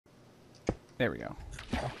There we go.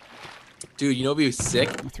 Dude, you know what'd be sick?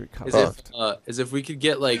 3 Is if we could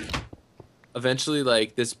get like eventually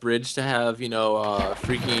like this bridge to have, you know,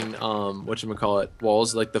 freaking whatchamacallit,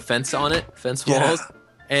 walls, like the fence on it, walls,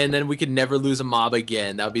 and then we could never lose a mob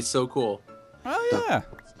again. That would be so cool. Oh yeah.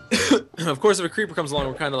 Of course, if a creeper comes along,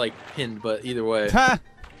 we're kind of like pinned, but either way.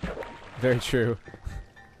 Very true.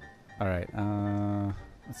 All right,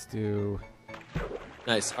 let's do.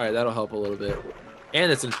 Nice. All right, that'll help a little bit. And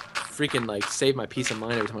it's a freaking like save my peace of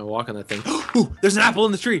mind every time I walk on that thing. Ooh, there's an apple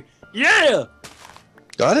in the tree. Yeah.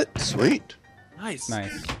 Got it. Sweet. Nice.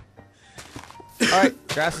 Nice. All right,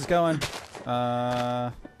 grass is going.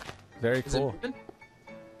 Very cool.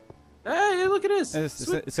 Hey, look at this.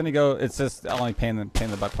 It's gonna go. It's just only pain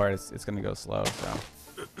the butt part. It's gonna go slow. So.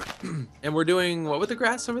 And we're doing what with the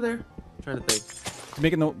grass over there? I'm trying to think.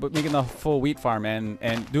 Making the full wheat farm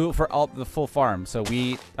and do it for all the full farm. So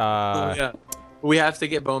wheat. Oh, yeah. We have to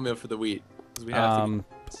get bone meal for the wheat. We have right?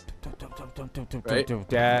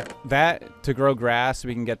 That to grow grass so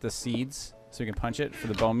we can get the seeds so we can punch it for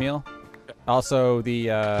the bone meal. Also the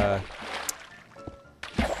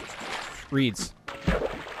reeds.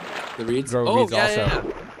 The reeds. Grow reeds also. Yeah.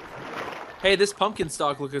 Hey, this pumpkin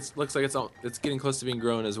stalk looks like it's getting close to being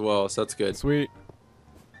grown as well, so that's good. Sweet.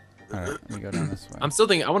 All right, let me go down this way. I'm still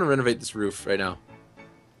thinking I want to renovate this roof right now.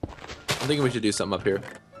 I'm thinking we should do something up here.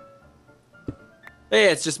 Hey,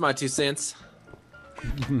 it's just my 2 cents.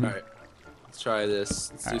 All right, let's try this.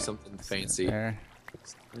 Let's do something fancy. There. I'm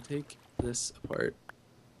gonna take this apart.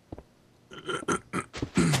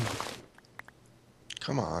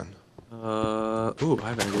 Come on. Ooh, I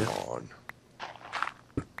have an idea. Come on.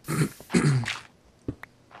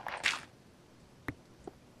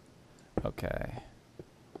 Okay.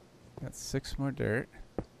 Got 6 more dirt.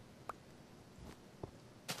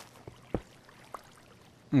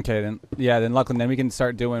 Okay, then then Luclin, then we can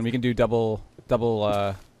start doing. We can do double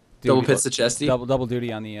Pits to chesty. Double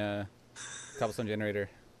duty on the cobblestone generator.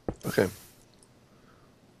 Okay.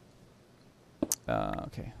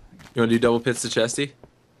 Okay. You want to do double pits to chesty?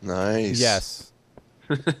 Nice. Yes.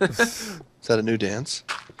 Is that a new dance?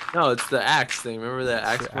 No, it's the axe thing. Remember the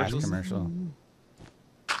axe commercial?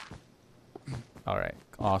 All right.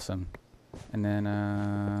 Awesome. And then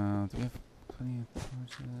do we have plenty of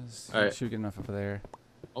torches? All right. Should we get enough over there?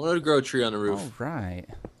 I want to grow a tree on the roof. All right.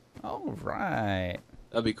 All right.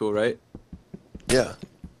 That'd be cool, right? Yeah.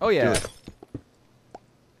 Oh yeah.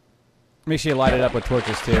 Make sure you light it up with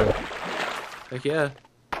torches too. Heck yeah.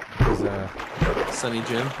 Sunny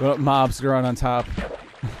Jim. Well, mobs growing on top.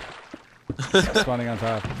 Spawning on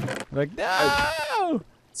top. Like, no!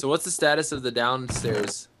 So what's the status of the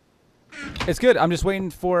downstairs? It's good. I'm just waiting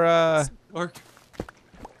for Or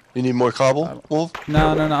You need more cobble, Wolf? No.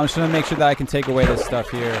 I'm just gonna make sure that I can take away this stuff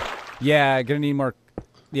here. Yeah, gonna need more.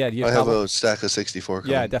 Yeah, do you I have cobble? a stack of 64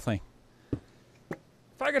 coming. Yeah, definitely.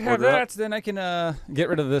 If I could have Order that, up. then I can get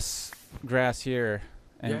rid of this grass here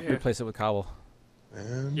and Yeah. replace it with cobble.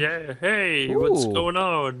 And yeah, hey, Ooh. what's going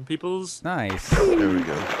on, peoples? Nice. there we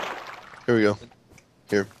go. Here we go.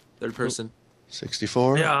 Here. Third person.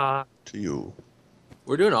 64 Yeah. to you.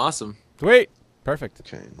 We're doing awesome. Sweet. Perfect.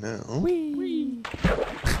 Okay, now. Whee.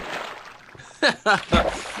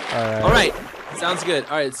 All right. Sounds good.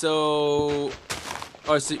 All right, so.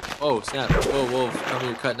 Oh, snap. Whoa, Wolf. Tell me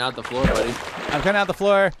you're cutting out the floor, buddy. I'm cutting out the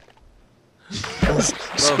floor.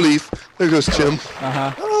 Spleef. There goes Chim.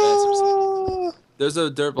 There's a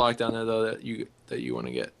dirt block down there though that you want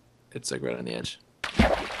to get. It's like right on the edge.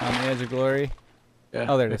 On the edge of glory. Yeah.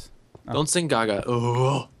 Oh, there it is. Oh. Don't sing Gaga.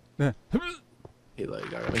 Oh. Hey, like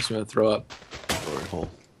Gaga makes me want to throw up. Glory hole.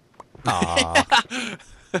 Aw.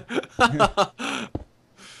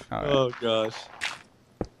 All right. Oh gosh.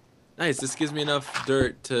 Nice. This gives me enough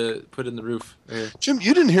dirt to put in the roof. Right here. Jim,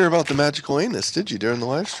 you didn't hear about the magical anus, did you, during the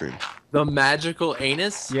live stream? The magical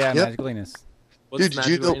anus? Yeah, Yep. magical anus. What's Dude, did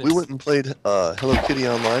you magical know anus? we went and played Hello Kitty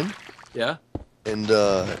online, Yeah, and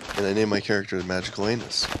I named my character Magical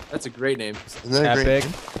Anus. that's a great name. Isn't that a great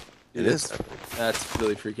Epic. name? It is. That's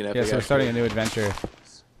really freaking epic. Yeah, so we're starting a new adventure.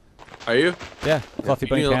 Are you? Yeah, Fluffy You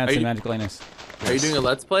Bunny doing- Pants are and you- magical anus. Are you doing a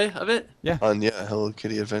let's play of it? On Hello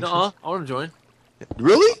Kitty Adventures. No, I want to join.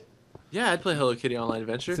 Really? Yeah, I'd play Hello Kitty Online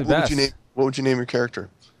Adventure. It's the What would you best. name your character?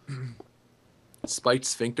 Spiked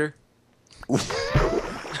Sphincter.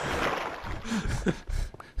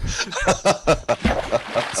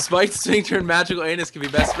 Spiked Sphincter and Magical Anus can be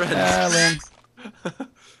best friends. Lynn.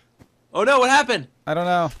 Oh no, what happened? I don't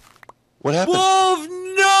know. What happened? Wolf,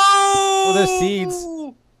 no! Oh, there's seeds.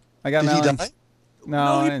 I got Did he melons. die? No,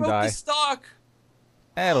 No, I he didn't broke die. the stalk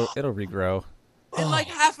It'll regrow. in like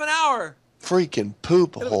half an hour. Freaking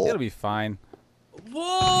poop hole. It'll be fine.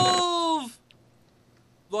 Wolf!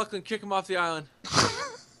 Luclin, kick him off the island.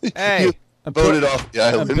 Hey, Voted off the I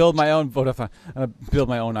island. build my own build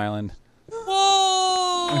my own island.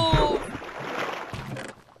 Whoa!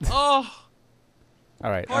 Oh, All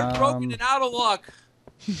right. heartbroken and out of luck.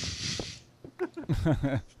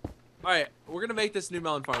 All right, we're gonna make this new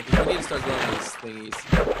melon farm because we need to start growing these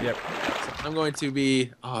thingies. Yep. So I'm going to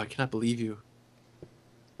be. Oh, I cannot believe you.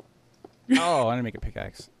 Oh, I didn't make a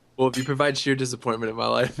pickaxe. Well, if you provide sheer disappointment in my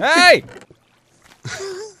life. Hey!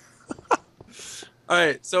 All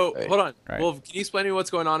right, so Right. hold on. Right. Wolv, can you explain to me what's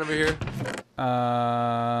going on over here? Hold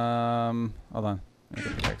on. Make a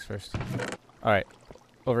pickaxe first. All right.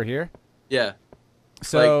 Over here. Yeah.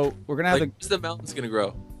 So we're gonna have Like, where's the melons gonna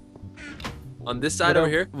grow? On this side over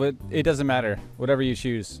here? It doesn't matter. Whatever you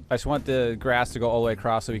choose. I just want the grass to go all the way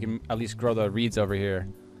across so we can at least grow the reeds over here.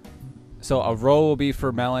 So a row will be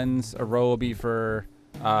for melons. A row will be for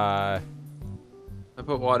I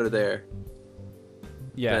put water there.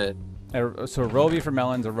 yeah. So a row will be for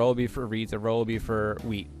melons. A row will be for reeds. A row will be for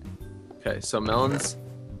wheat. Okay, so melons.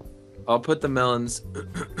 I'll put the melons.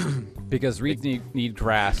 Because reeds need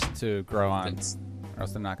grass to grow on, Thanks. or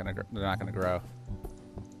else they're not gonna grow.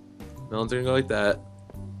 Melons are gonna go like that.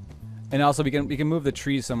 And also we can move the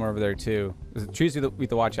trees somewhere over there too. The trees we have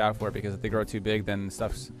to watch out for because if they grow too big, then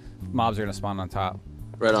mobs are gonna spawn on top.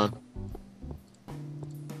 Right on.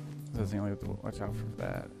 So I think we have to watch out for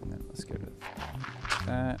that. And then let's get rid of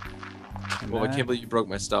that. And Well, I that. can't believe you broke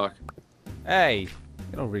my stock. Hey,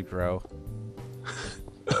 it'll regrow.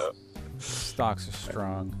 Stalks are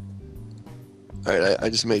strong. All right, I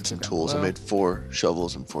just made some Okay, tools. I well- made 4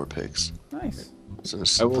 shovels and 4 picks. Nice.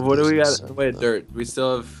 So Well, what do we got in the way of dirt? We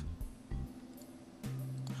still have.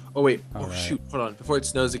 Oh wait. Oh Alright. shoot. Hold on. Before it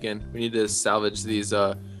snows again, we need to salvage these.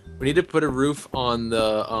 We need to put a roof on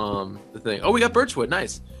the thing. Oh, we got birchwood.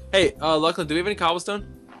 Nice. Hey, Luclin, do we have any cobblestone?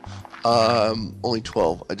 Only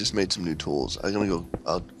 12. I just made some new tools. I'm gonna go.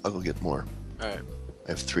 I'll go get more. All right.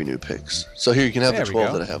 I have 3 new picks. So here you can have There the we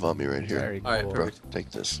 12 go. that I have on me right here. Very All right, cool. Bro, perfect.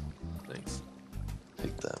 take this. Thanks.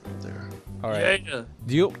 Take that there. All right. Yeah.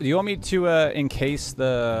 Do you want me to encase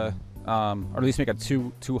the or at least make a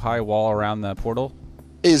too high wall around the portal?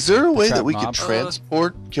 Is there a way trap that we could mob?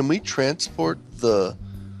 transport? Can we transport the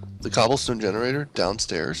cobblestone generator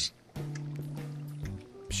downstairs?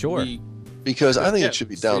 Sure. Because I think Yeah, it should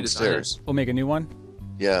be let's redesign it. downstairs. We'll make a new one.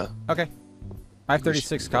 Yeah. Okay. I have We should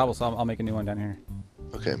 36 do that. cobble, so I'll make a new one down here.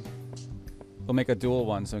 Okay. We'll make a dual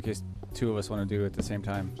one, so in case 2 of us want to do it at the same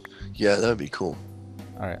time. Yeah, that would be cool.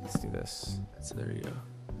 All right, let's do this. So there you go.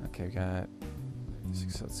 Okay, we got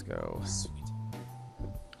 36. Let's go. Sweet.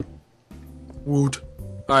 Woot.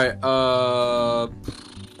 All right.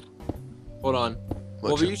 Hold on.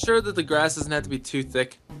 Well, What's are you sure that the grass doesn't have to be too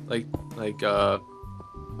thick? Like.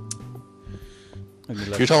 Let me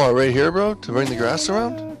You're look. talking about right here, bro, to bring the grass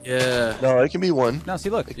around? Yeah. No, it can be 1. No, see,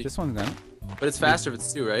 look, this one's done. But it's faster if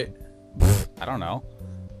it's 2, right? I don't know.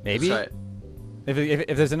 Maybe Let's try it.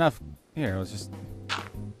 if there's enough. Here, let's just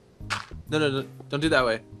No. Don't do that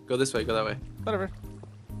way. Go this way. Go that way. whatever.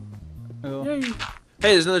 Oh, Yay.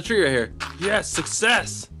 Hey, there's another tree right here. Yes,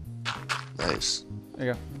 success. Nice. there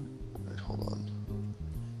you go. Right, hold on.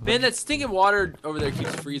 Man, that stinking water over there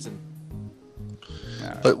keeps freezing.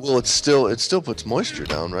 But well, it still puts moisture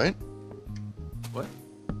down, right? What?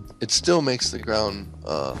 It still makes the ground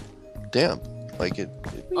damp. Like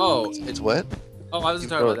Oh, it's wet. Oh, I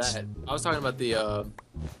wasn't You talking about know, that. I was talking about the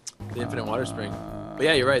infinite water spring. But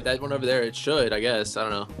yeah, you're right. That one over there, it should, I guess. I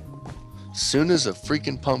don't know. Soon as a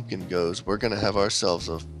freaking pumpkin goes, we're gonna have ourselves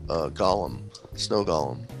a golem, snow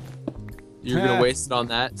golem. You're gonna waste it on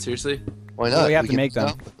that? Seriously? Why Well, not? we have to can make them.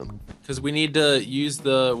 stop with them. Because we need to use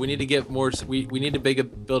the. We need to get more. We need to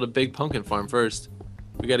build a big pumpkin farm first.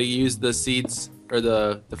 We got to use the seeds or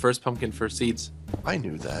the first pumpkin for seeds. I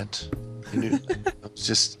knew that. I knew. That. I was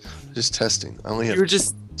just testing. I only have You were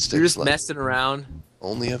just sticks left. messing around.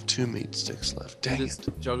 Only have 2 meat sticks left. Dang You're just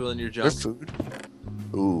it. juggling your Your junk. food.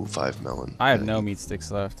 Ooh, 5 melon. I have Can no eat- meat sticks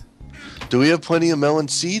left. Do we have plenty of melon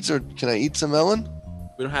seeds, or can I eat some melon?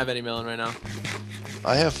 We don't have any melon right now.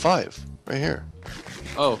 I have 5 right here.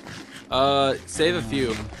 Oh, save a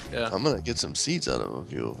few. Yeah. I'm gonna get some seeds out of a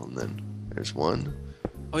few of them then. There's 1.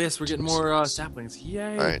 Oh yes, we're getting more saplings.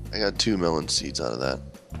 Yay. All right, I got 2 melon seeds out of that.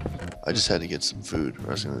 I just had to get some food, or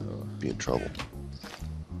I was gonna be in trouble.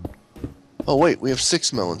 Oh wait, we have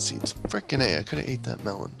 6 melon seeds. Frickin' A, I could have ate that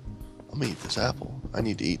melon. I'm gonna eat this apple. I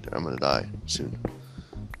need to eat. I'm gonna die soon.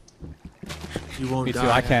 You won't Me too.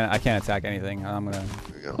 die. I can't attack anything. I'm gonna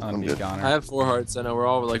Here we go. I'm I'm be a good. goner. I have 4 hearts. I know we're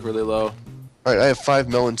all like really low. All right, I have 5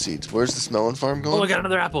 melon seeds. Where's this melon farm going? Oh, I got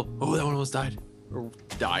another apple. Oh, that one almost died. Or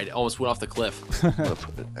died. Almost went off the cliff. I'm gonna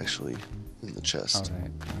put it actually in the chest.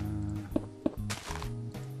 Okay.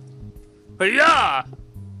 But yeah,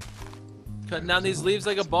 cutting down these leaves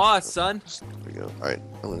like a boss, son. There we go. All right,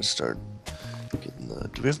 I'm gonna start getting the.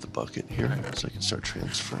 Do we have the bucket here so I can start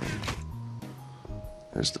transferring?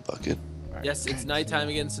 There's the bucket. Yes, it's nighttime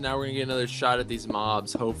again, so now we're gonna get another shot at these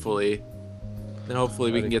mobs. Hopefully, then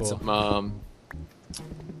hopefully we can get some.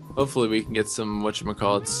 Hopefully we can get some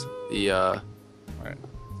whatchamacallits. The Right.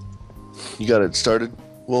 You got it started,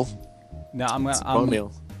 Wolf? No, I'm bone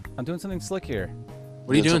meal. I'm doing something slick here.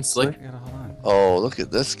 What are you doing, Slick? I gotta hold on. Oh, look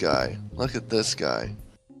at this guy. Look at this guy.